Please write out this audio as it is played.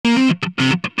Yes,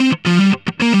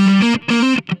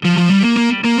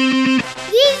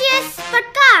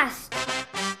 podcast.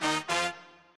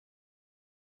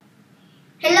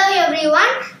 Hello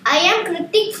everyone, I am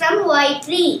Kritik from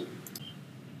Y3.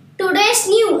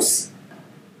 Today's news.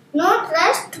 No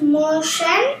trust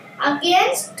motion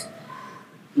against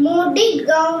Modi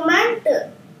government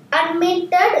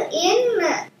admitted in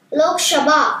Lok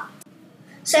Sabha.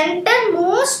 Centre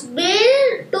moves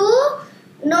bill to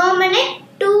nominate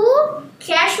two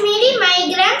Kashmiri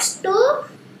migrants to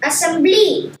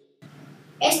Assembly.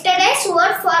 Yesterday's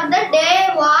word for the day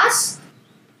was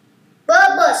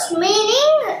verbose,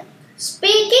 meaning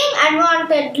speaking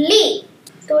unwantedly.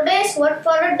 Today's word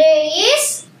for the day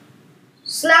is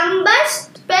slumber,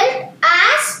 spelled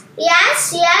as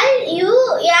SLUMBER.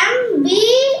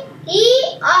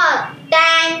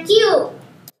 Thank you.